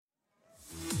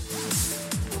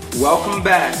Welcome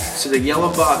back to the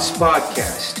Yellow Box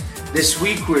Podcast. This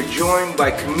week we're joined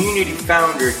by community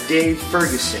founder Dave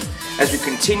Ferguson as we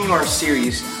continue our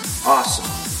series, Awesome.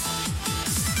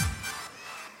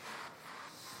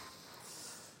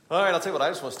 All right, I'll tell you what, I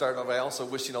just want to start by also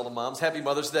wishing all the moms Happy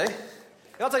Mother's Day. And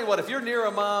I'll tell you what, if you're near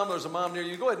a mom, or there's a mom near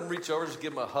you, go ahead and reach over, just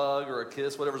give them a hug or a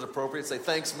kiss, whatever's appropriate. Say,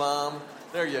 thanks, Mom.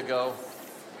 There you go.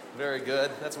 Very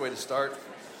good. That's a way to start.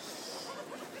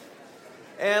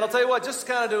 And I'll tell you what, just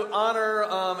kind of to honor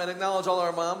and acknowledge all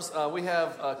our moms, we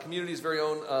have Community's very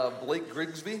own Blake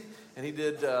Grigsby, and he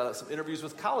did some interviews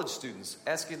with college students,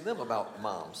 asking them about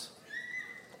moms.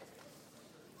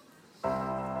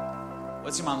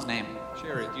 What's your mom's name?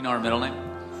 Sherry. Do you know her middle name?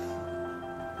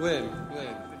 Lynn.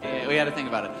 Yeah, we had to think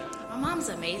about it. My mom's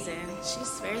amazing.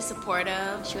 She's very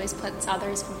supportive. She always puts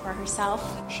others before herself.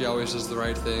 She always does the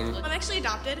right thing. I'm actually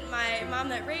adopted. My mom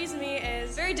that raised me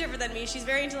is very different than me. She's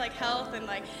very into health and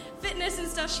fitness and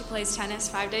stuff. She plays tennis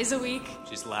 5 days a week.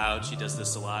 She's loud. She does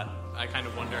this a lot. I kind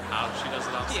of wonder how she does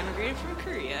it all. She immigrated from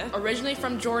Korea. Originally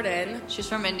from Jordan. She's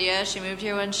from India. She moved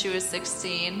here when she was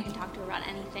 16. You can talk to her about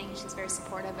anything. She's very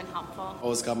supportive and helpful.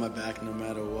 Always got my back no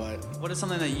matter what. What is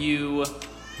something that you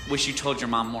wish you told your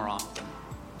mom more often?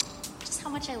 Just how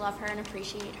much I love her and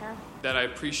appreciate her. That I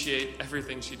appreciate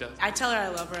everything she does. I tell her I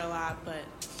love her a lot, but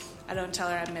I don't tell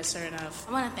her I miss her enough.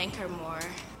 I want to thank her more.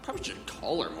 Probably should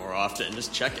call her more often and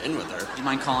just check in with her. Do you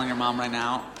mind calling your mom right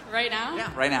now? Right now?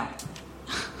 Yeah, right now.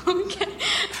 Okay.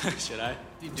 Should I?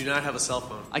 You do not have a cell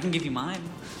phone. I can give you mine.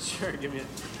 Sure, give me it.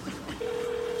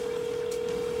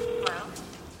 Hello?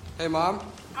 Hey, Mom.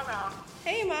 Hello.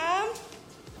 Hey, Mom.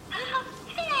 Oh,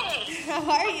 hey. How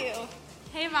are you?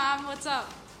 Hey, Mom. What's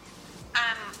up?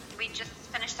 We just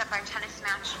finished up our tennis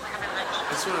match. We're having lunch.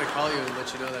 I just wanted to call you and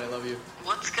let you know that I love you.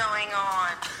 What's going on?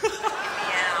 Get me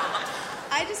out.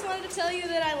 I just wanted to tell you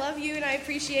that I love you and I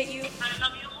appreciate you. I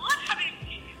love you a lot,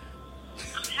 Habibi.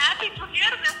 I'm happy to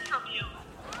hear this from you.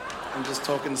 I'm just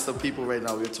talking to some people right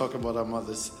now. We're talking about our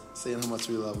mothers, saying how much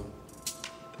we love them.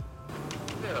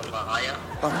 You're a liar.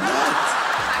 I'm not.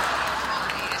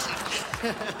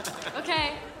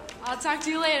 Okay. I'll talk to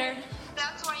you later.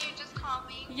 That's why you just called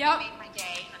me? Yep. You made my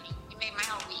day, honey. You made my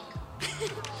whole week.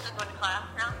 Still going to class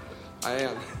now? I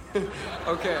am.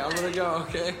 Okay, I'm going to go,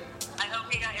 okay? I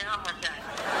hope you got your homework done.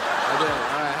 I did.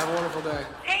 All right, have a wonderful day.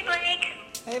 Hey, Blake.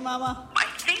 Hey, Mama. I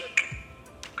think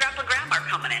Grandpa and Grandma are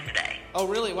coming in today. Oh,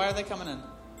 really? Why are they coming in?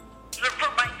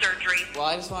 For my surgery. Well,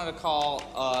 I just wanted to call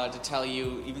to tell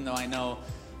you, even though I know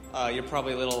you're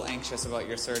probably a little anxious about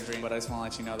your surgery, but I just want to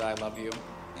let you know that I love you.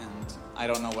 And I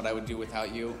don't know what I would do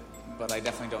without you, but I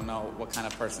definitely don't know what kind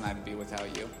of person I'd be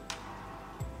without you.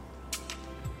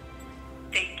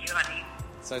 Thank you, honey.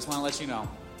 So I just want to let you know.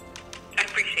 I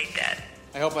appreciate that.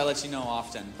 I hope I let you know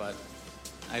often, but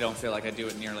I don't feel like I do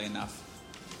it nearly enough.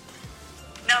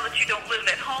 Now that you don't live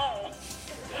at home.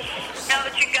 Now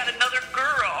that you got another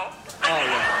girl. Oh,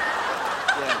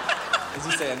 yeah. Yeah. As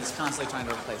you say, I'm just constantly trying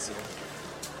to replace you.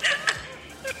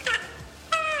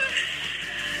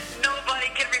 Nobody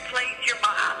can replace your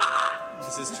mama.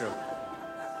 This is true.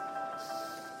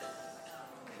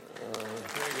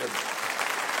 Very good.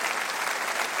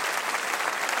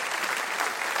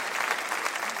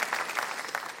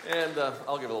 And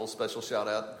I'll give a little special shout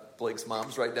out. Blake's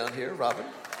mom's right down here, Robin.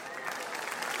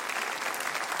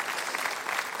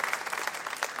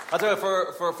 I'll tell you,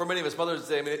 for many of us, Mother's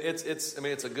Day,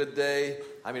 it's a good day.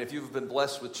 I mean, if you've been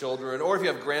blessed with children, or if you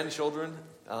have grandchildren,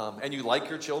 and you like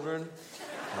your children,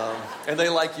 and they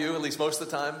like you, at least most of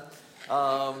the time,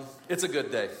 it's a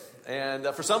good day. And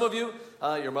for some of you,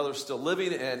 your mother's still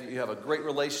living, and you have a great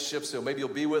relationship, so maybe you'll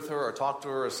be with her, or talk to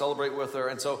her, or celebrate with her.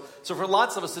 And so for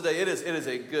lots of us today, it is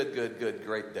a good,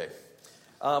 great day.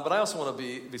 But I also want to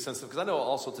be sensitive, because I know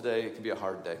also today it can be a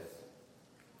hard day.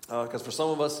 Because for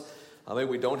some of us, maybe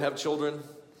we don't have children,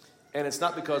 and it's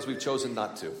not because we've chosen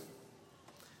not to.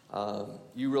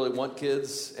 You really want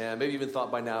kids, and maybe even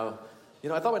thought by now,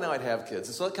 I thought by now I'd have kids.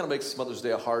 And so that kind of makes Mother's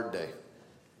Day a hard day.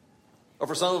 Or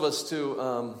for some of us,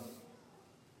 too,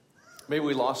 maybe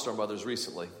we lost our mothers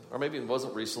recently. Or maybe it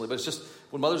wasn't recently, but it's just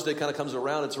when Mother's Day kind of comes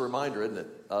around, it's a reminder, isn't it,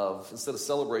 of, instead of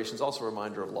celebration, it's also a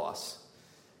reminder of loss.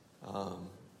 And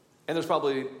there's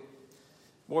probably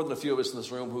more than a few of us in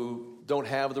this room who don't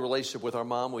have the relationship with our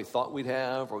mom we thought we'd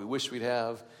have or we wish we'd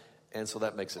have, and so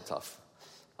that makes it tough.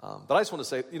 But I just want to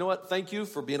say, you know what? Thank you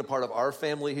for being a part of our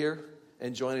family here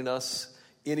and joining us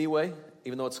anyway,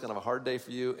 even though it's kind of a hard day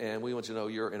for you, and we want you to know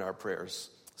you're in our prayers.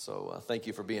 So thank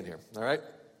you for being here, all right?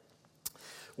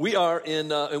 We are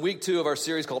in week 2 of our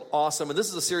series called Awesome, and this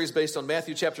is a series based on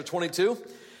Matthew chapter 22.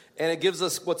 And it gives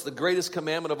us what's the greatest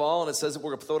commandment of all. And it says, we're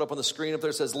going to throw it up on the screen up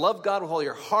there. It says, love God with all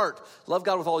your heart. Love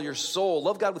God with all your soul.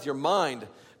 Love God with your mind.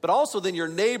 But also then your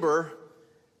neighbor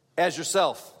as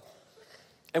yourself.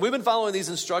 And we've been following these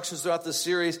instructions throughout this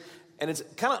series. And it's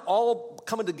kind of all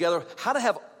coming together. How to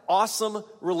have awesome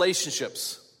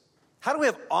relationships. How do we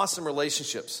have awesome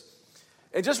relationships?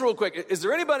 And just real quick, is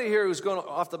there anybody here who's going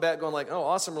off the bat going like, oh,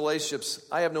 awesome relationships?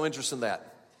 I have no interest in that.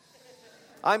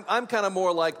 I'm kind of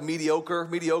more like mediocre.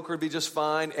 Mediocre would be just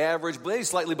fine. Average, maybe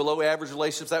slightly below average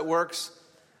relationships. That works.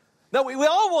 No, we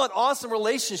all want awesome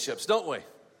relationships, don't we?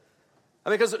 I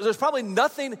mean, because there's probably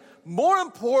nothing more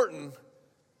important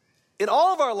in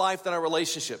all of our life than our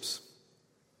relationships.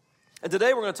 And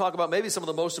today we're going to talk about maybe some of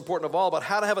the most important of all, about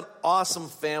how to have an awesome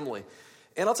family.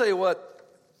 And I'll tell you what,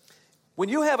 when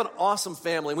you have an awesome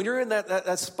family, when you're in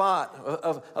that spot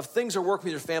of things are working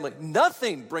with your family,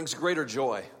 nothing brings greater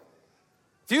joy.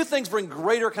 Few things bring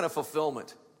greater kind of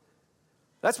fulfillment.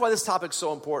 That's why this topic's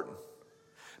so important.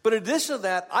 But in addition to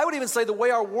that, I would even say the way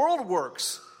our world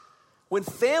works, when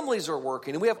families are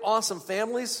working and we have awesome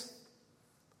families,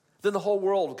 then the whole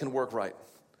world can work right.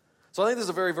 So I think this is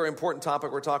a very, very important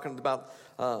topic we're talking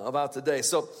about today.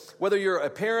 So whether you're a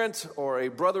parent or a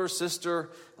brother, sister,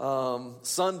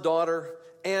 son, daughter,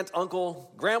 aunt, uncle,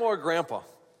 grandma, or grandpa,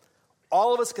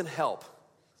 all of us can help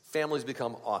families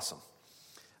become awesome.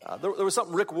 There was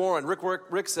something Rick Warren.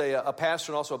 Rick's a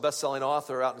pastor and also a best-selling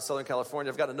author out in Southern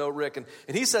California. I've got to know Rick. And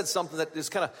he said something that is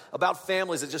kind of about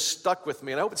families that just stuck with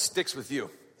me. And I hope it sticks with you.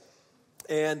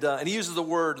 And he uses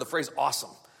the phrase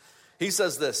awesome. He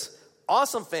says this: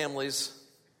 awesome families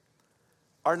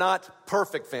are not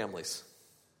perfect families,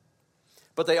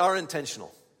 but they are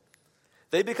intentional.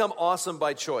 They become awesome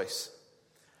by choice.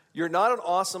 You're not an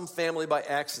awesome family by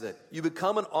accident. You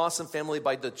become an awesome family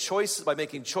by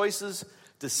making choices,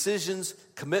 decisions,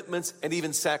 commitments, and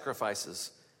even sacrifices.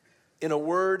 In a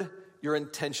word, you're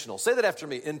intentional. Say that after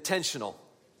me, intentional.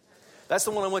 That's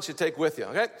the one I want you to take with you,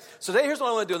 okay? So today, here's what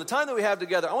I want to do. In the time that we have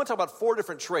together, I want to talk about four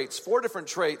different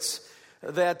traits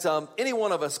that any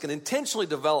one of us can intentionally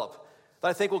develop that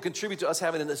I think will contribute to us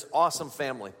having this awesome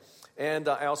family. And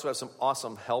I also have some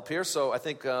awesome help here. So I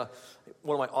think one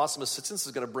of my awesome assistants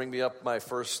is going to bring me up my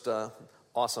first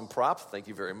awesome prop. Thank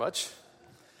you very much.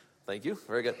 Thank you.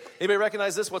 Very good. Anybody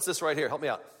recognize this? What's this right here? Help me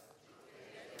out.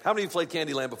 How many of you played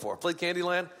Candyland before? Played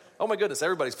Candyland? Oh my goodness,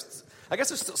 everybody's. I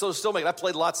guess it's still making. I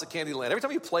played lots of Candyland. Every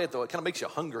time you play it though, it kind of makes you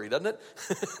hungry, doesn't it?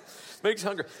 Makes you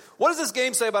hungry. What does this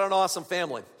game say about an awesome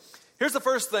family? Here's the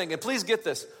first thing, and please get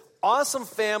this. Awesome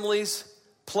families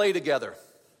play together.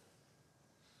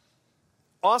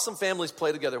 Awesome families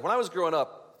play together. When I was growing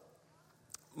up,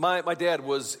 my dad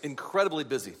was incredibly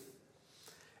busy.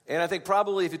 And I think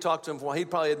probably if you talk to him, well, he'd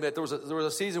probably admit there was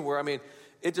a season where,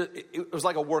 it was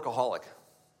like a workaholic.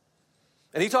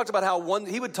 And he talked about how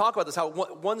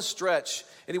one stretch,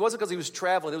 and it wasn't because he was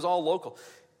traveling, it was all local.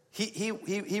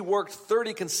 He worked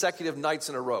 30 consecutive nights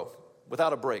in a row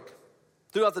without a break,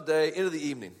 throughout the day, into the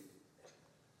evening.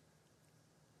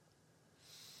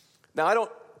 Now, I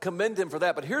don't commend him for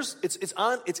that, but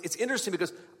it's interesting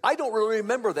because I don't really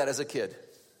remember that as a kid.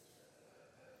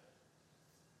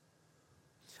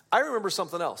 I remember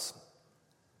something else.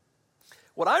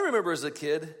 What I remember as a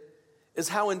kid is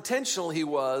how intentional he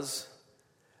was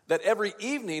that every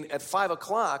evening at 5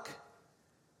 o'clock,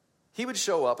 he would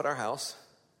show up at our house.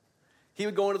 He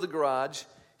would go into the garage.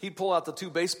 He'd pull out the 2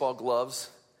 baseball gloves,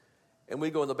 and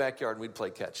we'd go in the backyard and we'd play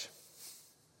catch.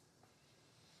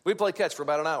 We'd play catch for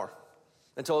about an hour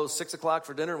until it was 6 o'clock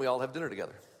for dinner, and we all have dinner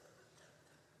together.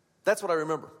 That's what I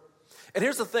remember. And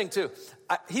here's the thing, too.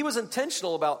 He was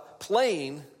intentional about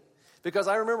playing because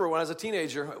I remember when I was a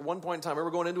teenager, at one point in time, I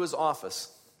remember going into his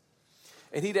office,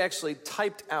 and he'd actually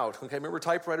typed out, okay, remember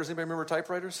typewriters? Anybody remember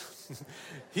typewriters?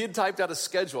 He had typed out a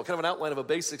schedule, kind of an outline of a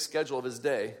basic schedule of his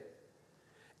day,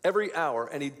 every hour,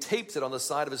 and he taped it on the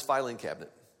side of his filing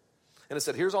cabinet. And it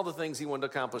said, here's all the things he wanted to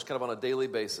accomplish kind of on a daily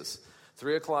basis.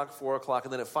 3 o'clock, 4 o'clock,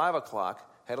 and then at 5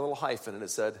 o'clock, had a little hyphen, and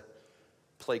it said,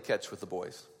 play catch with the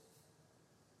boys.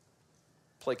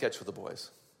 Play catch with the boys.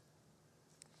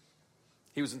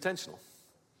 He was intentional.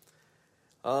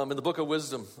 In the book of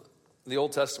wisdom, in the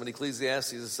Old Testament,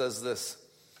 Ecclesiastes, it says this.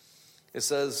 It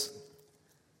says,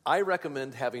 I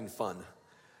recommend having fun.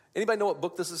 Anybody know what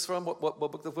book this is from? What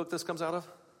book this comes out of?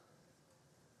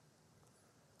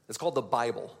 It's called the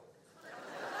Bible.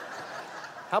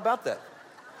 How about that?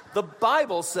 The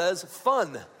Bible says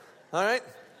fun, all right?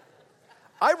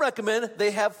 I recommend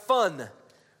they have fun.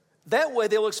 That way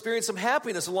they will experience some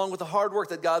happiness along with the hard work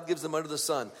that God gives them under the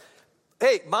sun.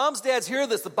 Hey, moms, dads, hear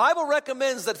this. The Bible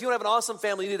recommends that if you want to have an awesome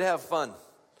family, you need to have fun.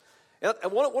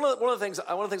 And one of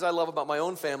the things I love about my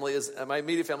own family is my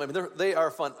immediate family. I mean, they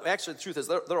are fun. Actually, the truth is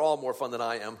they're all more fun than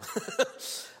I am.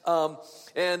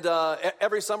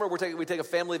 Every summer we take a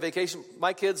family vacation.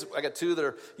 My kids, I got two that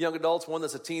are young adults, one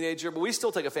that's a teenager, but we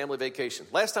still take a family vacation.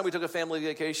 Last time we took a family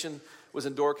vacation was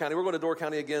in Door County. We're going to Door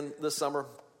County again this summer.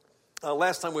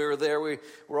 Last time we were there, we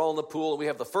were all in the pool, and we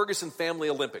have the Ferguson Family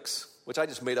Olympics, which I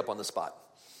just made up on the spot,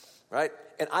 right?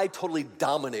 And I totally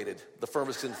dominated the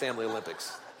Ferguson Family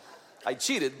Olympics. I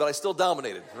cheated, but I still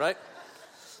dominated, right?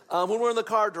 When we're in the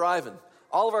car driving,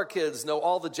 all of our kids know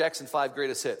all the Jackson 5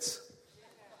 greatest hits.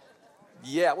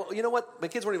 Yeah, well, you know what? My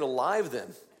kids weren't even alive then.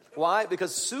 Why?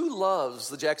 Because Sue loves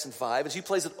the Jackson 5, and she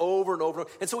plays it over and over.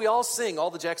 And so we all sing all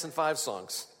the Jackson 5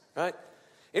 songs, right?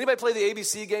 Anybody play the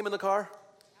ABC game in the car?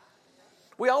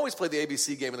 We always play the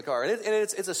ABC game in the car, and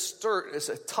it's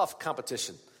a tough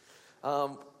competition.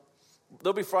 There'll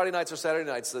be Friday nights or Saturday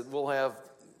nights that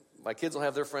my kids will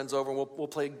have their friends over, and we'll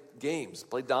play games,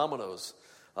 play dominoes,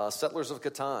 Settlers of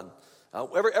Catan.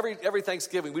 Every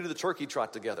Thanksgiving, we do the turkey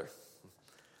trot together.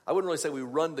 I wouldn't really say we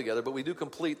run together, but we do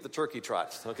complete the turkey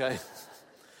trot, okay?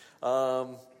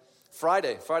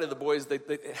 Friday, the boys,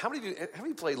 how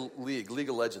many play League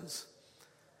of Legends?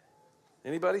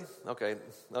 Anybody? Okay,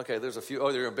 there's a few. Oh,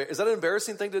 is that an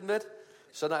embarrassing thing to admit?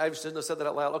 I shouldn't have said that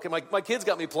out loud. Okay, my kids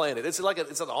got me playing it. It's an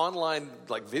online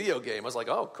video game. I was like,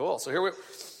 oh, cool. So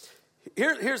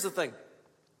here's the thing.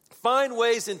 Find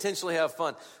ways to intentionally have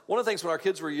fun. One of the things when our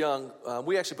kids were young,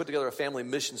 we actually put together a family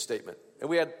mission statement.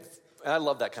 And I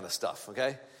love that kind of stuff,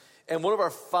 okay? And one of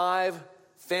our 5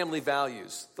 family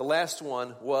values, the last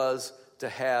one was to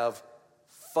have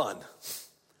fun.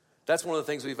 That's one of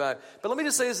the things we value. But let me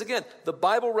just say this again. The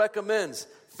Bible recommends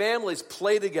families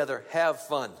play together, have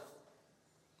fun.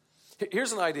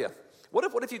 Here's an idea.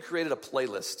 What if you created a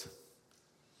playlist?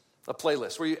 A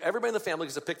playlist where everybody in the family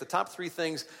gets to pick the top 3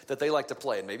 things that they like to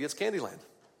play. And maybe it's Candyland.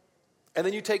 And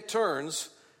then you take turns.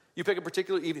 You pick a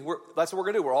particular evening. That's what we're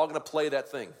going to do. We're all going to play that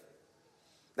thing.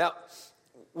 Now,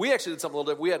 we actually did something a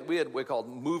little different. We had what we called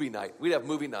movie night. We'd have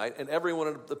movie night, and every one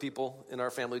of the people in our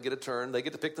family would get a turn. They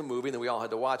get to pick the movie, and then we all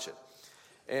had to watch it.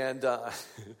 And the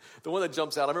one that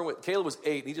jumps out, I remember when Caleb was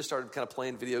 8, and he just started kind of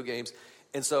playing video games.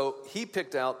 And so he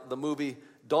picked out the movie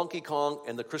Donkey Kong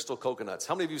and the Crystal Coconuts.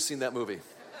 How many of you have seen that movie?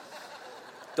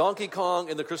 Donkey Kong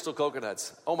and the Crystal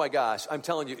Coconuts. Oh my gosh, I'm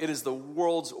telling you, it is the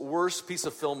world's worst piece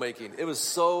of filmmaking. It was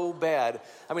so bad.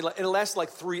 I mean, it lasted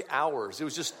like 3 hours. It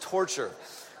was just torture.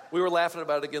 We were laughing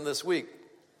about it again this week.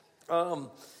 But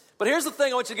here's the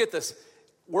thing, I want you to get this.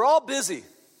 We're all busy.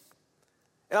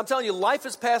 And I'm telling you, life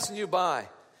is passing you by.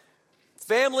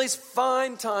 Families,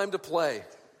 find time to play.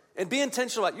 And be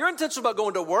intentional about it. You're intentional about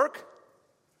going to work.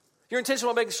 You're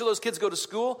intentional about making sure those kids go to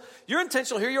school. You're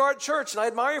intentional. Here you are at church, and I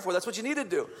admire you for it. That's what you need to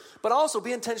do. But also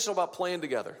be intentional about playing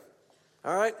together.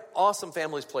 All right? Awesome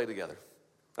families play together.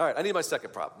 All right, I need my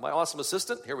second prop. My awesome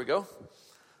assistant. Here we go.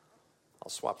 I'll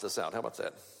swap this out. How about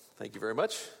that? Thank you very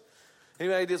much.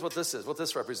 Any ideas what this is? What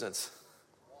this represents?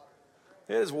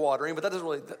 It is watering, but that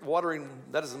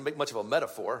doesn't make much of a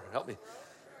metaphor. Help me.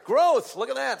 Growth. Look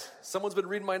at that. Someone's been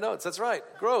reading my notes. That's right.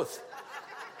 Growth.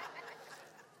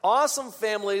 Awesome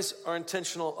families are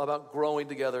intentional about growing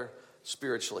together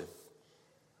spiritually.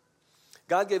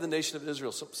 God gave the nation of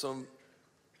Israel some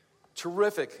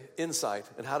terrific insight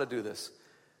in how to do this.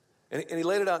 And he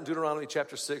laid it out in Deuteronomy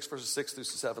chapter 6, verses 6 through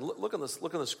 7. Look on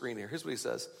the screen here. Here's what he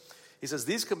says. He says,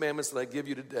 these commandments that I give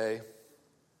you today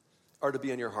are to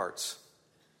be in your hearts.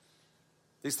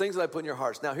 These things that I put in your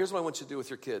hearts. Now, here's what I want you to do with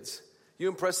your kids. You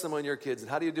impress them on your kids. And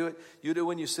how do you do it? You do it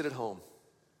when you sit at home.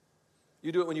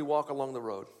 You do it when you walk along the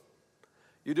road.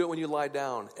 You do it when you lie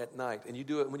down at night. And you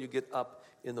do it when you get up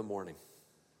in the morning.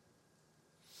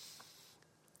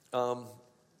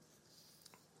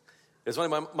 It's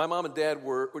funny, my mom and dad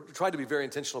were tried to be very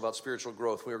intentional about spiritual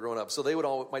growth when we were growing up. So they would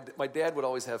my dad would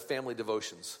always have family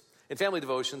devotions. In family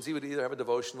devotions, he would either have a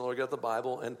devotional or get out the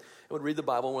Bible and would read the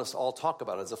Bible and want us to all talk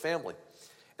about it as a family.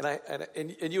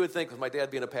 And you would think, with my dad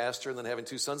being a pastor and then having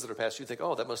 2 sons that are pastors, you'd think,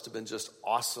 oh, that must have been just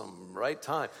awesome, right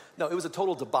time. No, it was a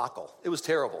total debacle. It was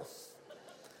terrible.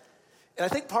 And I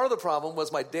think part of the problem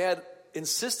was my dad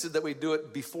insisted that we do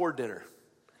it before dinner.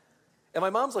 And my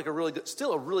mom's like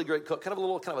still a really great cook, kind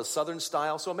of a southern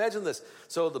style. So imagine this.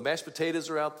 So the mashed potatoes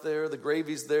are out there, the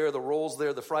gravy's there, the rolls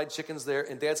there, the fried chicken's there,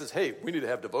 and Dad says, hey, we need to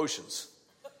have devotions.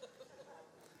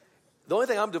 The only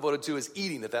thing I'm devoted to is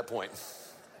eating at that point.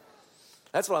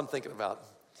 That's what I'm thinking about.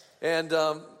 And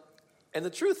the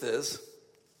truth is,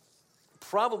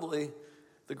 probably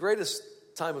the greatest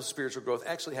time of spiritual growth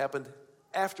actually happened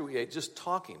after we ate, just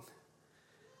talking.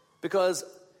 Because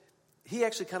he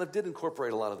actually kind of did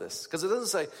incorporate a lot of this. Because it doesn't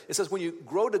say, it says when you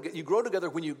grow together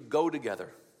when you go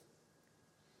together.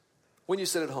 When you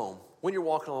sit at home, when you're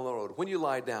walking on the road, when you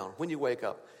lie down, when you wake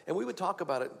up. And we would talk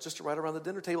about it just right around the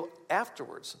dinner table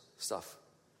afterwards stuff.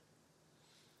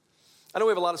 I know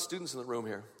we have a lot of students in the room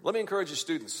here. Let me encourage you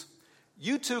students.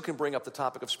 You too can bring up the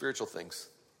topic of spiritual things.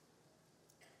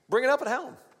 Bring it up at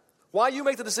home. Why you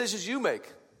make the decisions you make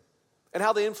and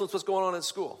how they influence what's going on at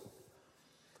school.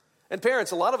 And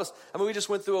parents, a lot of us, we just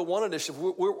went through a One initiative.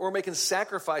 We're making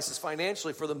sacrifices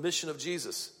financially for the mission of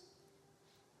Jesus.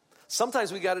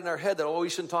 Sometimes we got it in our head that, we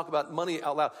shouldn't talk about money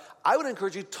out loud. I would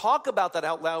encourage you to talk about that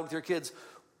out loud with your kids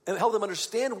and help them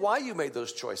understand why you made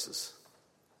those choices.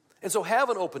 And so have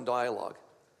an open dialogue.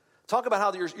 Talk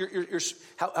about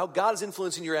how God is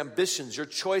influencing your ambitions, your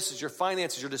choices, your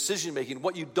finances, your decision making,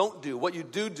 what you don't do, what you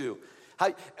do.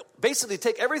 How, basically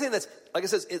take everything that's, like I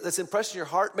said, that's impressed in your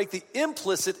heart, make the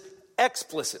implicit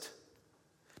explicit.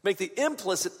 Make the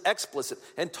implicit explicit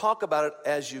and talk about it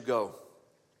as you go.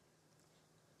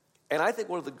 And I think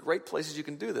one of the great places you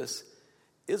can do this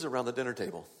is around the dinner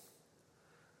table.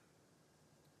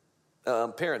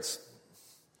 Parents,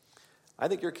 I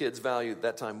think your kids value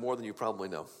that time more than you probably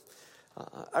know.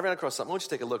 I ran across something. I want you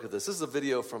to take a look at this. This is a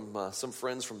video from some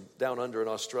friends from down under in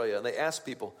Australia. And they asked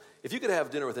people, if you could have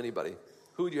dinner with anybody,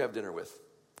 who would you have dinner with?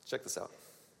 Check this out.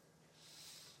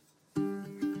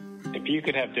 If you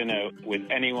could have dinner with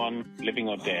anyone, living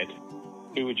or dead,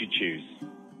 who would you choose?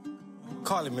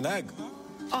 Kylie Minogue.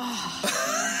 Oh.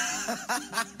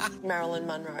 Marilyn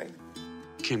Monroe.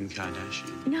 Kim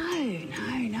Kardashian. No.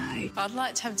 I'd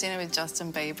like to have dinner with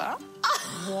Justin Bieber.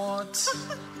 What?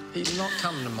 He's not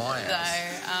coming to my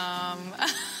house.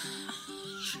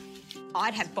 No,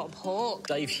 I'd have Bob Hawke.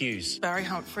 Dave Hughes. Barry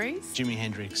Humphries. Jimi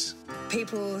Hendrix.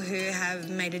 People who have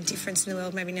made a difference in the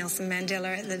world, maybe Nelson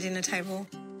Mandela at the dinner table.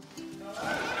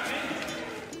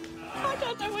 I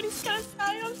don't know what he's going to say.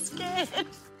 I'm scared.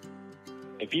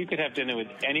 If you could have dinner with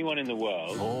anyone in the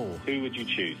world, who would you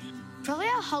choose? Probably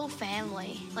our whole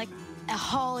family, like our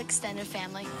whole extended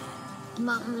family.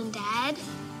 Mum and Dad.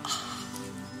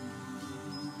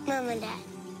 Mum and Dad.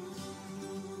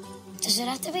 Does it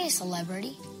have to be a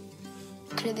celebrity?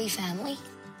 Could it be family?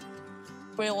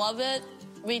 We love it.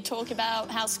 We talk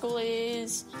about how school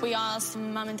is. We ask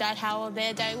Mum and Dad how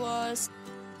their day was.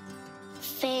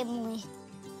 Family.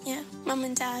 Yeah, Mum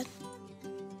and Dad.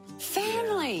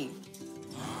 Family.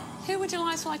 Who would you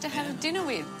like to have dinner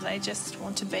with? They just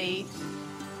want to be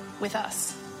with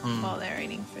us while they're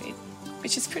eating food,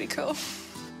 which is pretty cool.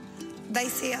 They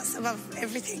see us above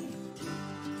everything.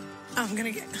 I'm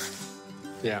going to get...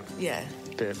 Yeah. Yeah.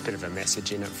 Bit of a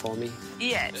message in it for me.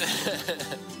 Yes.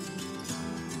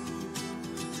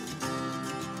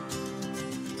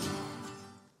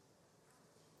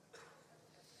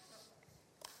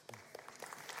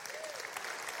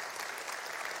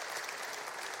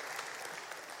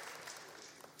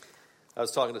 I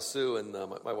was talking to Sue and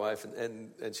my wife,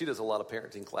 and she does a lot of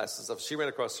parenting classes and stuff. She ran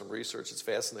across some research. It's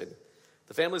fascinating.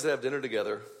 The families that have dinner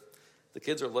together, the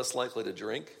kids are less likely to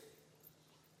drink,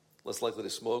 less likely to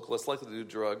smoke, less likely to do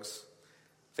drugs.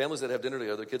 Families that have dinner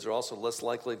together, the kids are also less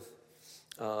likely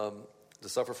to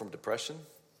suffer from depression,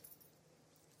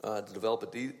 to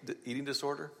develop an eating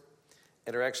disorder,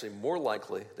 and are actually more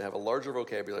likely to have a larger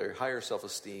vocabulary, higher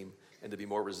self-esteem, and to be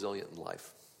more resilient in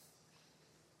life.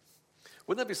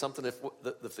 Wouldn't that be something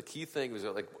if the key thing was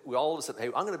like we all of a sudden, hey,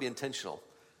 I'm going to be intentional.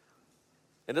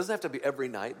 It doesn't have to be every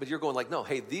night, but you're going like, no,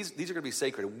 hey, these are going to be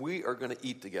sacred, and we are going to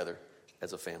eat together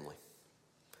as a family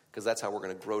because that's how we're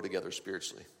going to grow together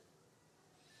spiritually.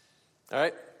 All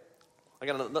right, I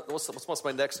got what's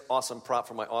my next awesome prop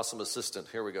for my awesome assistant?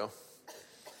 Here we go.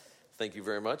 Thank you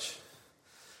very much.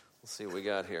 Let's see what we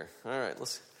got here. All right,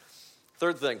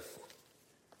 third thing.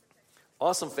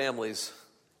 Awesome families.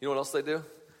 You know what else they do?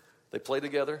 They play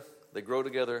together, they grow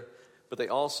together, but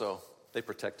they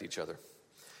protect each other.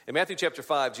 In Matthew chapter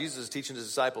 5, Jesus is teaching his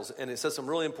disciples, and it says some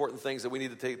really important things that we need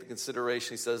to take into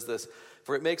consideration. He says this,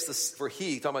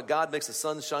 talking about God makes the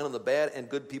sun shine on the bad and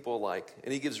good people alike,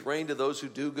 and he gives rain to those who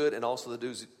do good and also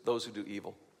those who do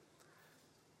evil.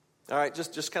 All right,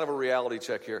 just kind of a reality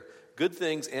check here. Good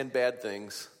things and bad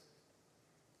things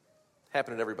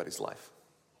happen in everybody's life.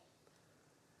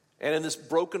 And in this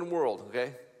broken world,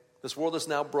 okay, this world is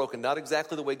now broken, not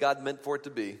exactly the way God meant for it to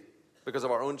be because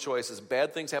of our own choices.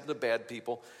 Bad things happen to bad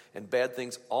people, and bad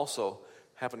things also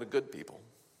happen to good people.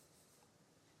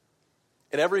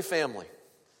 In every family,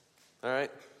 all right?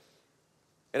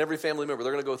 And every family member,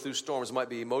 they're going to go through storms. It might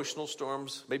be emotional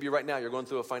storms. Maybe right now you're going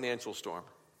through a financial storm.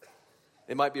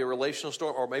 It might be a relational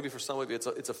storm, or maybe for some of you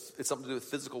it's something to do with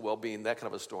physical well-being, that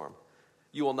kind of a storm.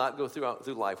 you will not go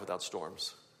through life without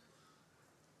storms.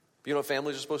 You know what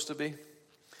families are supposed to be?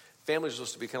 Families are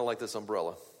supposed to be kind of like this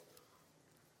umbrella.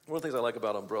 One of the things I like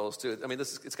about umbrellas, too, I mean,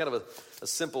 it's kind of a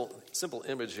simple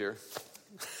image here.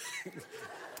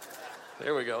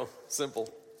 There we go.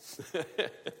 Simple.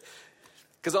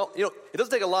 Because it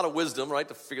doesn't take a lot of wisdom, right,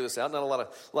 to figure this out. Not a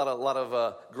lot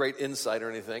of great insight or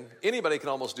anything. Anybody can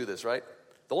almost do this, right?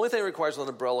 The only thing it requires on an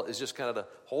umbrella is just kind of to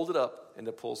hold it up and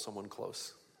to pull someone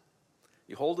close.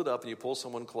 You hold it up and you pull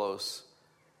someone close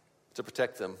to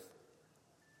protect them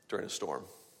during a storm.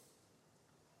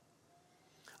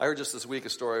 I heard just this week a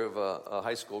story of a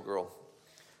high school girl.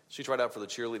 She tried out for the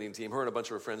cheerleading team. Her and a bunch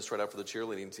of her friends tried out for the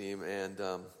cheerleading team, and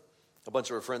a bunch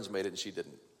of her friends made it and she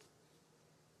didn't.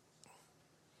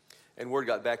 And word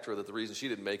got back to her that the reason she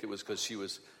didn't make it was because she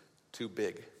was too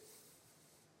big.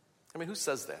 I mean, who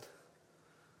says that?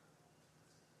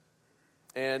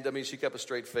 And, I mean, she kept a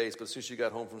straight face, but as soon as she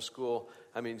got home from school,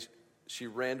 I mean, she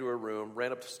ran to her room,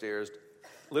 ran up the stairs,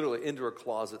 literally into her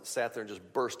closet, sat there and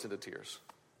just burst into tears.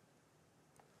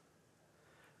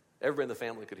 Everybody in the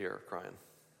family could hear her crying.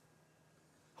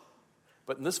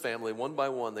 But in this family, one by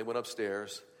one, they went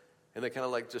upstairs, and they kind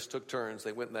of like just took turns.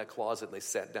 They went in that closet, and they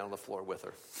sat down on the floor with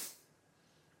her.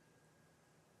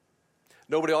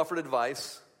 Nobody offered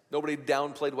advice. Nobody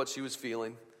downplayed what she was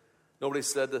feeling. Nobody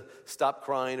said to stop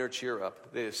crying or cheer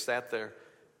up. They just sat there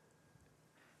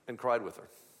and cried with her.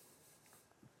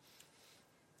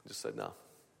 Just said, no,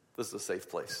 this is a safe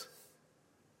place.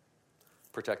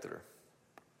 Protected her.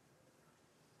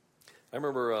 I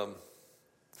remember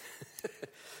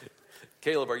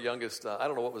Caleb, our youngest, I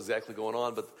don't know what was exactly going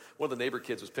on, but one of the neighbor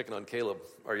kids was picking on Caleb,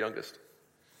 our youngest.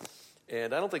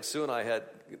 And I don't think Sue and I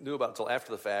knew about it until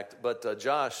after the fact, but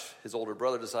Josh, his older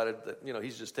brother, decided that, he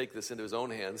should just take this into his own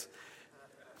hands.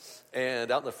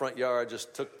 And out in the front yard,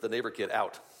 just took the neighbor kid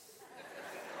out.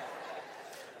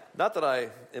 Not that I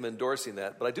am endorsing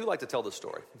that, but I do like to tell the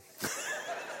story.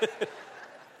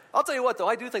 I'll tell you what, though,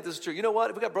 I do think this is true. You know what?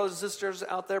 If we got brothers and sisters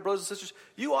out there, brothers and sisters,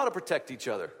 you ought to protect each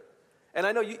other. And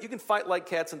I know you can fight like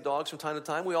cats and dogs from time to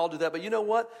time. We all do that. But you know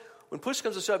what? When push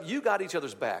comes to shove, you got each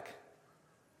other's back.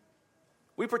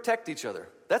 We protect each other.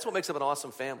 That's what makes up an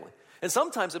awesome family. And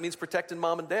sometimes it means protecting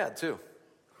mom and dad, too.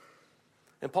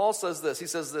 And Paul says this. He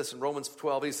says this in Romans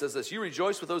 12. He says this: you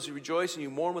rejoice with those who rejoice, and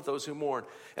you mourn with those who mourn.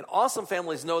 And awesome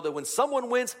families know that when someone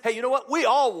wins, hey, you know what? We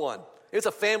all won. It's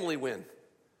a family win.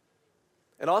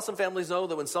 And awesome families know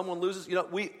that when someone loses,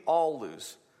 we all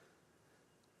lose.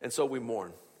 And so we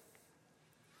mourn.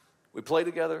 We play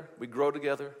together. We grow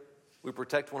together. We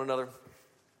protect one another.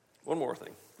 One more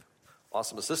thing.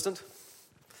 Awesome assistant.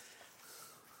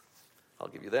 I'll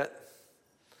give you that.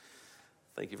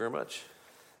 Thank you very much.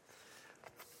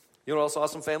 You know what else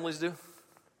awesome families do?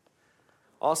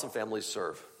 Awesome families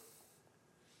serve.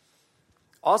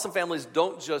 Awesome families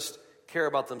don't just care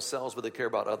about themselves, but they care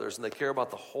about others, and they care about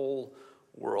the whole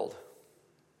world.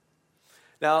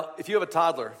 Now, if you have a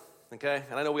toddler, okay,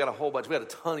 and I know we got a whole bunch, we got a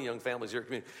ton of young families here at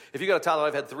Community. If you got a toddler,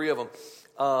 I've had 3 of them,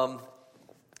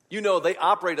 they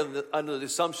operate under the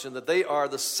assumption that they are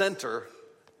the center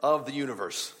of the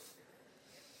universe.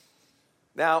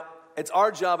 Now, it's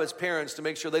our job as parents to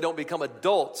make sure they don't become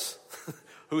adults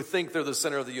who think they're the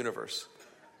center of the universe.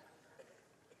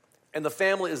 And the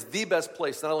family is the best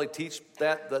place to not only teach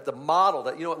that the model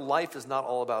that, life is not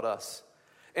all about us.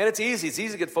 And it's easy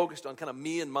to get focused on kind of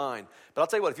me and mine. But I'll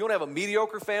tell you what, if you want to have a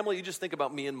mediocre family, you just think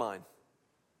about me and mine.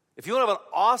 If you want to have an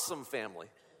awesome family,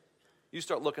 you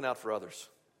start looking out for others.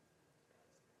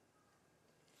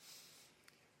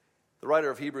 The writer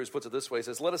of Hebrews puts it this way. He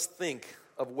says, let us think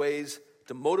of ways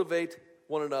to motivate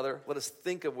one another. Let us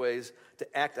think of ways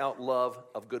to act out love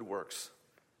of good works.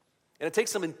 And it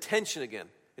takes some intention again.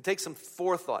 It takes some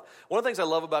forethought. One of the things I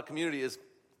love about Community is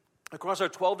across our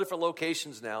 12 different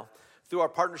locations now, through our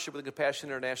partnership with Compassion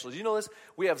International. Did you know this?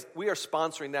 We are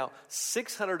sponsoring now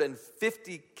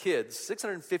 650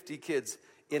 kids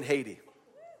in Haiti.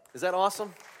 Is that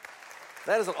awesome?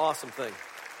 That is an awesome thing.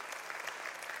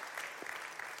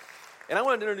 And I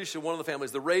want to introduce you to one of the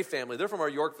families, the Ray family. They're from our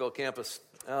Yorkville campus.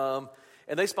 And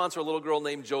they sponsor a little girl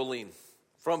named Jolene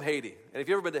from Haiti. And if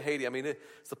you've ever been to Haiti,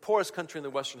 it's the poorest country in the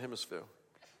Western Hemisphere.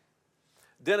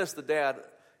 Dennis, the dad,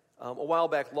 a while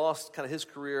back lost kind of his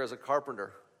career as a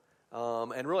carpenter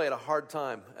and really had a hard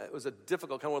time. It was a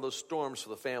difficult, kind of one of those storms for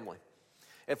the family.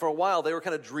 And for a while, they were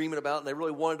kind of dreaming about it, and they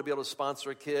really wanted to be able to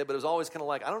sponsor a kid, but it was always kind of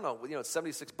like, I don't know, it's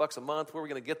 $76 a month. Where are we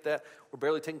going to get that? We're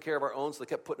barely taking care of our own, so they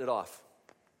kept putting it off.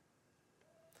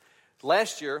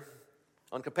 Last year,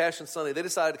 on Compassion Sunday, they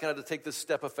decided to take this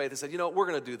step of faith. They said, we're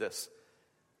going to do this.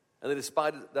 And they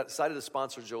decided to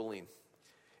sponsor Jolene.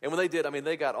 And when they did, I mean,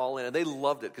 they got all in, and they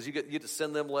loved it because you get to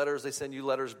send them letters. They send you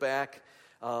letters back.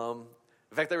 In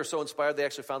fact, they were so inspired, they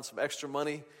actually found some extra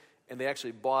money, and they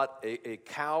actually bought a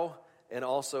cow and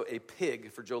also a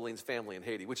pig for Jolene's family in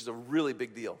Haiti, which is a really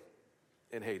big deal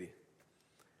in Haiti.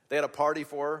 They had a party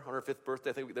for her on her 5th birthday.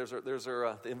 I think there's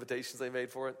the invitations they made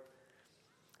for it.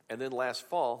 And then last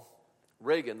fall,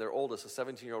 Reagan, their oldest, a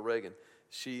 17-year-old Reagan,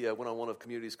 she went on one of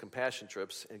Community's compassion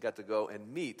trips and got to go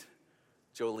and meet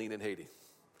Jolene in Haiti.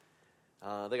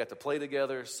 They got to play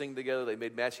together, sing together. They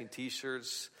made matching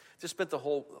T-shirts. Just spent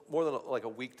more than like a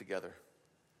week together.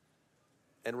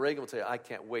 And Reagan will tell you,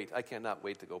 I cannot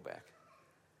wait to go back.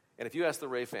 And if you ask the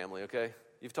Ray family, okay,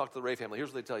 you've talked to the Ray family,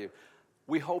 here's what they tell you.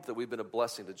 We hope that we've been a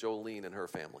blessing to Jolene and her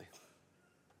family.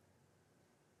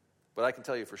 But I can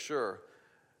tell you for sure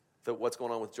that what's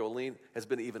going on with Jolene has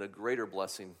been even a greater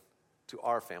blessing to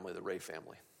our family, the Ray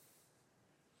family.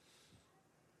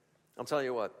 I'm telling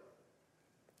you what,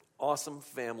 awesome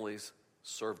families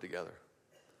serve together.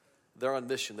 They're on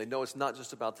mission. They know it's not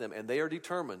just about them, and they are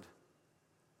determined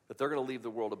that they're going to leave the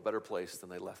world a better place than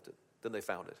they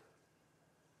found it.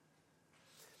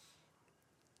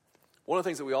 One of the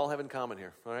things that we all have in common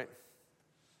here, all right?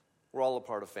 We're all a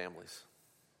part of families.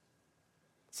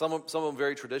 Some of them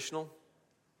very traditional.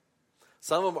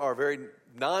 Some of them are very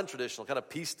non-traditional, kind of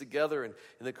pieced together in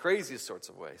the craziest sorts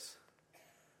of ways.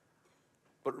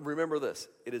 But remember this,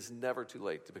 it is never too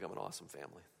late to become an awesome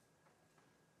family.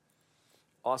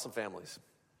 Awesome families.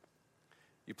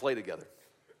 You play together,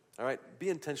 all right? Be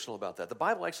intentional about that. The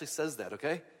Bible actually says that,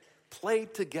 okay? Play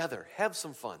together. Have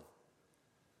some fun.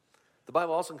 The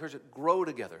Bible also encourages it, grow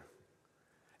together.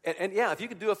 And yeah, if you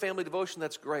could do a family devotion,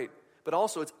 that's great. But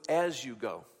also it's as you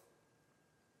go.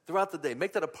 Throughout the day,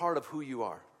 make that a part of who you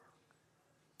are.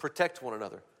 Protect one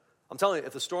another. I'm telling you,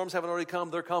 if the storms haven't already come,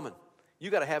 they're coming.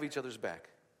 You got to have each other's back.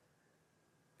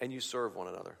 And you serve one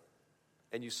another.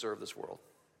 And you serve this world.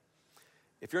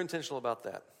 If you're intentional about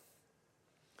that,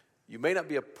 you may not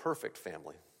be a perfect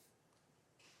family,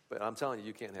 but I'm telling you,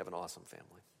 you can have an awesome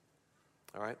family.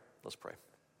 All right? Let's pray.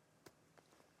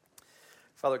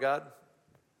 Father God,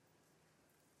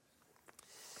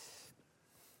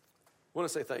 I want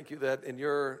to say thank you that in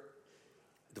your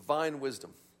divine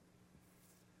wisdom,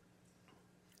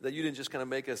 that you didn't just kind of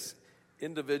make us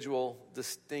individual,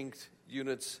 distinct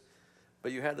units,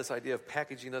 but you had this idea of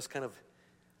packaging us kind of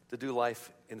to do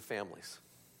life in families.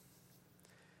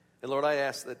 And Lord, I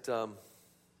ask that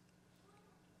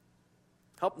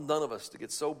help none of us to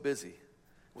get so busy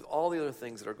with all the other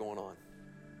things that are going on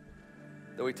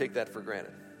that we take that for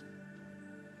granted.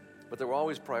 But that we'll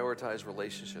always prioritize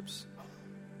relationships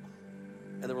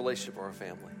and the relationship of our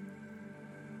family.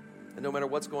 And no matter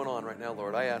what's going on right now,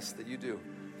 Lord, I ask that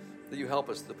you help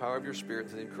us through the power of your Spirit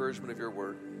and the encouragement of your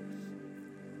word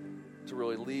to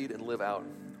really lead and live out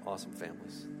awesome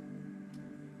families,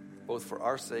 both for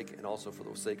our sake and also for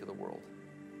the sake of the world.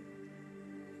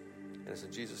 And it's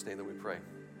in Jesus' name that we pray.